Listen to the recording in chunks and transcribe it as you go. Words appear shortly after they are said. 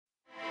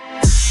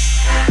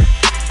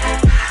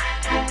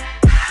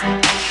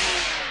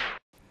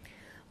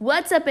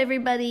What's up,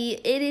 everybody?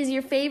 It is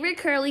your favorite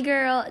curly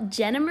girl,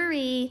 Jenna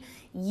Marie.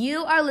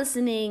 You are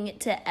listening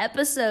to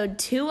episode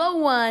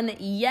 201.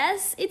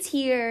 Yes, it's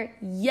here.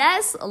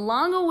 Yes,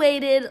 long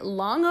awaited,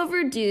 long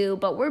overdue,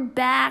 but we're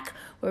back.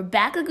 We're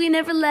back like we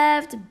never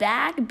left,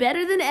 back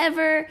better than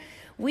ever.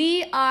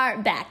 We are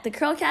back. The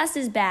CurlCast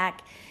is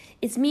back.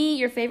 It's me,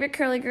 your favorite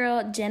curly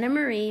girl, Jenna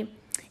Marie.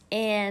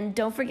 And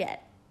don't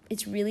forget,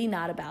 it's really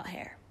not about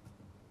hair.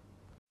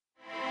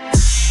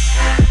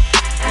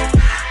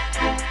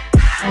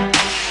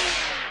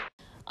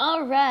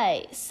 All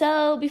right,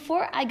 so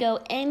before I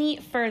go any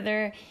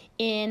further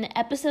in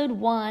episode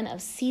 1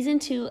 of season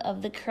 2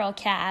 of the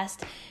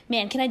CurlCast,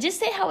 man, can I just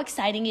say how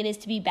exciting it is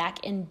to be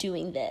back and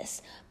doing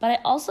this? But I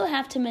also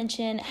have to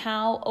mention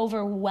how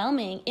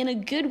overwhelming, in a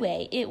good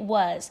way, it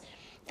was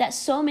that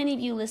so many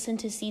of you listened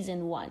to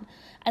season 1.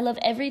 I love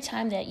every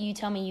time that you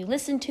tell me you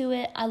listened to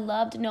it. I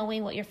loved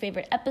knowing what your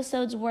favorite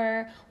episodes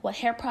were, what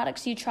hair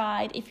products you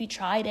tried, if you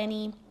tried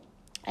any,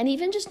 and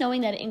even just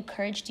knowing that it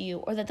encouraged you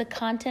or that the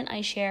content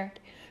I shared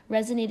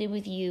resonated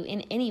with you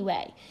in any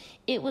way.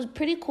 It was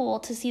pretty cool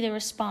to see the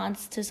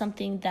response to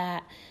something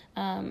that,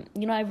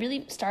 I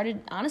really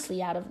started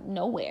honestly out of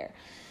nowhere.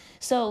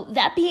 So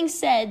that being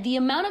said, the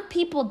amount of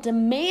people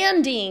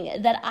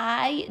demanding that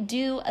I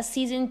do a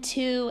season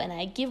 2 and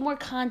I give more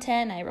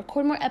content, and I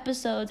record more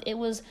episodes, it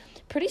was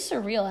pretty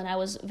surreal and I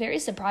was very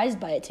surprised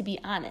by it, to be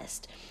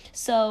honest.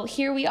 So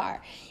here we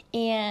are.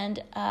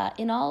 And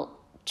in all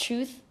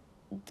truth,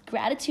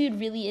 gratitude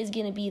really is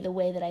going to be the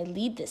way that I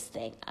lead this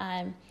thing.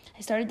 I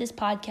started this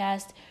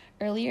podcast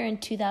earlier in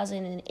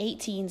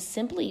 2018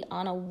 simply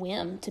on a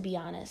whim, to be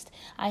honest.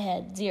 I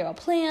had zero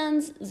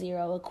plans,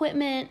 zero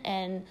equipment,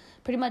 and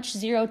pretty much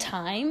zero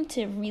time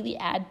to really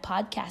add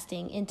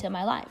podcasting into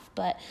my life.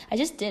 But I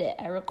just did it.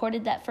 I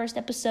recorded that first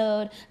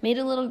episode, made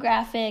a little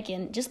graphic,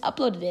 and just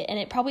uploaded it. And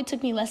it probably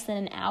took me less than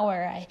an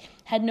hour. I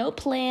had no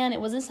plan. It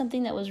wasn't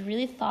something that was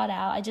really thought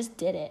out. I just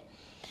did it.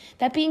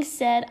 That being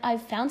said,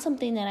 I've found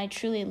something that I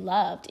truly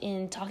loved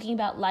in talking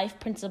about life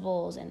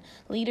principles and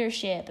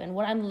leadership and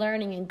what I'm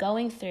learning and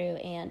going through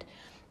and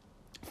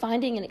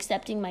finding and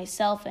accepting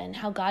myself and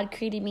how God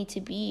created me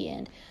to be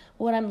and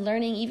what I'm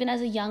learning even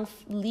as a young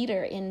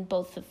leader in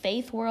both the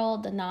faith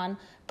world, the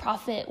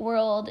nonprofit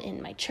world,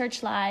 in my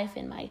church life,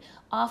 in my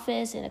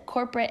office, in a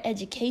corporate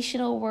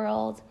educational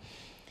world.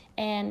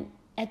 And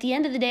at the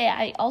end of the day,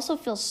 I also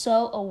feel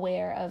so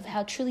aware of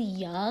how truly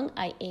young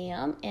I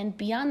am, and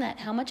beyond that,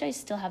 how much I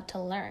still have to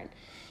learn.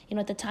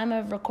 At the time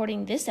of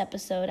recording this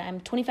episode, I'm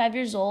 25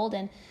 years old,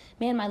 and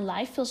man, my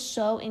life feels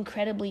so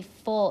incredibly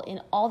full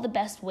in all the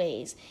best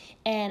ways,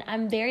 and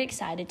I'm very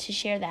excited to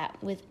share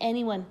that with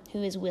anyone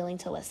who is willing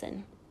to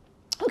listen.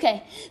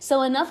 Okay,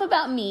 so enough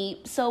about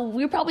me. So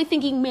we're probably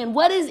thinking, man,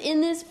 what is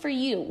in this for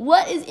you?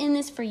 What is in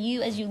this for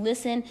you as you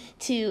listen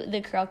to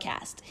the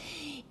CurlCast?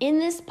 In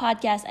this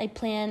podcast, I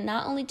plan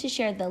not only to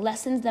share the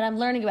lessons that I'm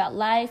learning about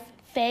life,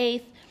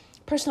 faith,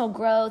 personal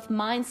growth,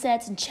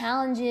 mindsets, and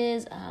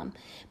challenges,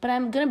 but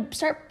I'm going to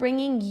start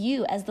bringing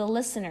you as the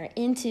listener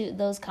into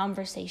those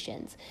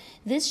conversations.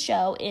 This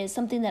show is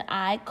something that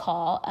I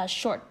call a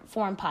short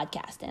form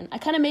podcast, and I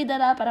kind of made that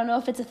up. I don't know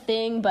if it's a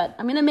thing, but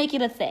I'm going to make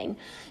it a thing.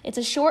 It's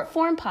a short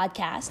form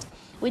podcast,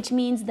 which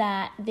means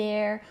that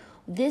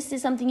this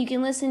is something you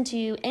can listen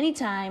to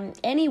anytime,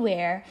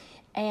 anywhere,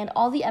 and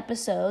all the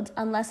episodes,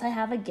 unless I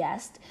have a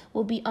guest,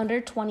 will be under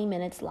 20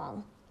 minutes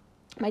long.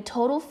 My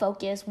total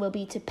focus will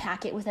be to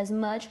pack it with as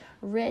much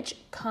rich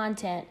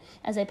content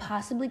as I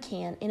possibly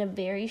can in a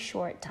very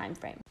short time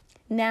frame.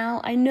 Now,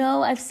 I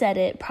know I've said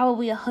it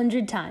probably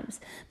 100 times,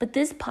 but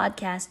this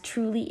podcast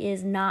truly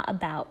is not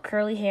about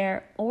curly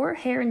hair or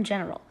hair in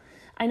general.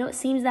 I know it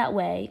seems that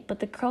way,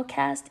 but the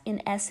CurlCast,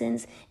 in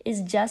essence,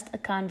 is just a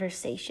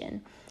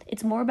conversation.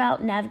 It's more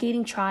about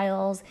navigating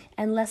trials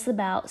and less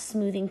about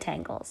smoothing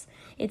tangles.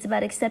 It's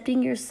about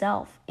accepting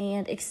yourself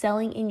and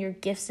excelling in your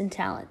gifts and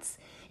talents.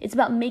 It's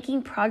about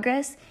making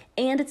progress,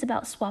 and it's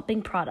about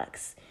swapping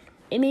products.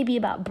 It may be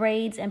about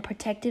braids and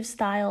protective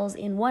styles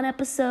in one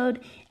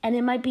episode, and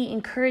it might be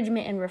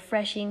encouragement and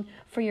refreshing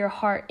for your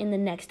heart in the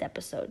next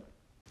episode.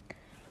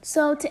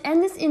 So to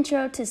end this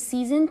intro to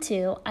season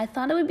 2, I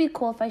thought it would be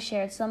cool if I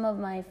shared some of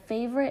my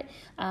favorite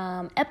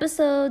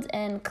episodes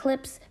and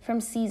clips from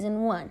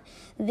season 1.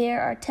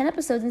 There are 10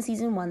 episodes in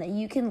season 1 that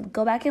you can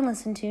go back and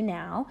listen to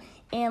now.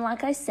 And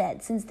like I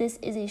said, since this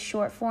is a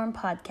short form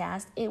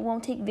podcast, it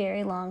won't take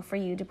very long for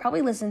you to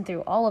probably listen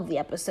through all of the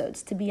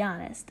episodes, to be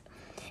honest.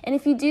 And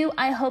if you do,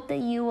 I hope that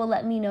you will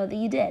let me know that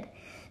you did.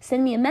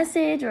 Send me a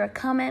message or a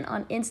comment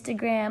on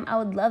Instagram. I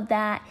would love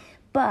that.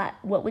 But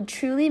what would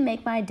truly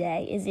make my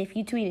day is if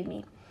you tweeted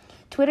me.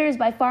 Twitter is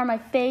by far my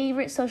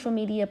favorite social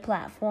media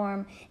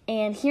platform,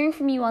 and hearing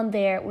from you on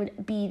there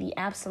would be the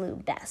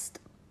absolute best.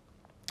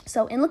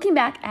 So in looking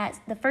back at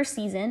the first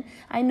season,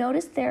 I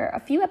noticed there are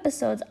a few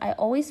episodes I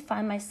always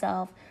find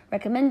myself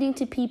recommending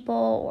to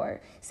people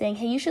or saying,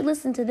 hey, you should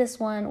listen to this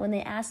one when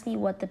they ask me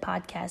what the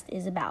podcast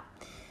is about.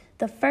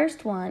 The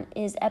first one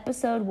is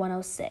episode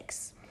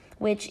 106,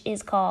 which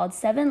is called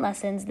 7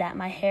 Lessons That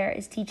My Hair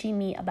is Teaching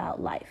Me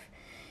About Life.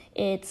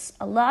 It's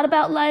a lot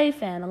about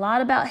life and a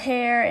lot about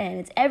hair, and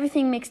it's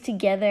everything mixed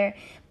together,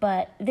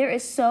 but there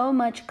is so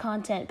much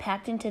content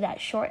packed into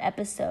that short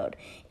episode.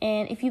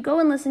 And if you go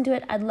and listen to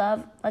it, I'd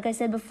love, like I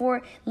said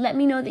before, let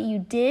me know that you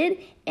did.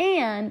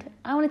 And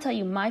I want to tell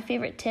you my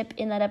favorite tip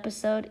in that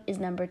episode is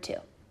number 2.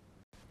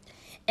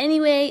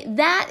 Anyway,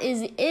 that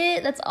is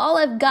it. That's all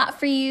I've got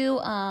for you.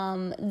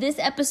 This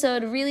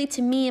episode really,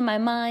 to me, in my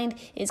mind,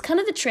 is kind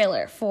of the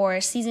trailer for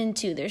season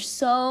 2. There's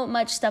so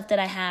much stuff that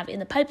I have in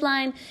the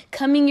pipeline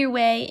coming your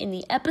way in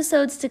the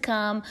episodes to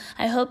come.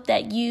 I hope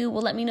that you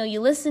will let me know you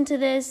listen to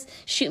this.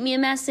 Shoot me a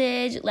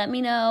message. Let me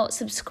know.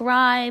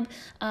 Subscribe.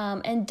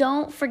 And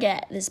don't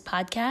forget, this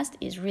podcast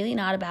is really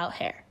not about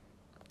hair.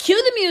 Cue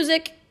the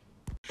music.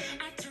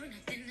 I turn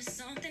nothing to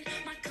something.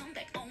 My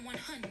comeback on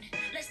 100.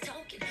 Let's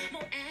talk it.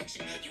 More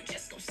action. You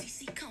just go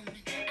see coming.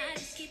 I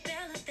just keep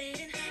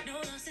elevating. No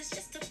losses,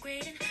 just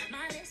upgrading.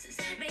 My lessons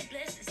make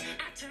blessings.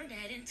 I turn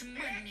that into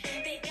money.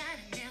 They got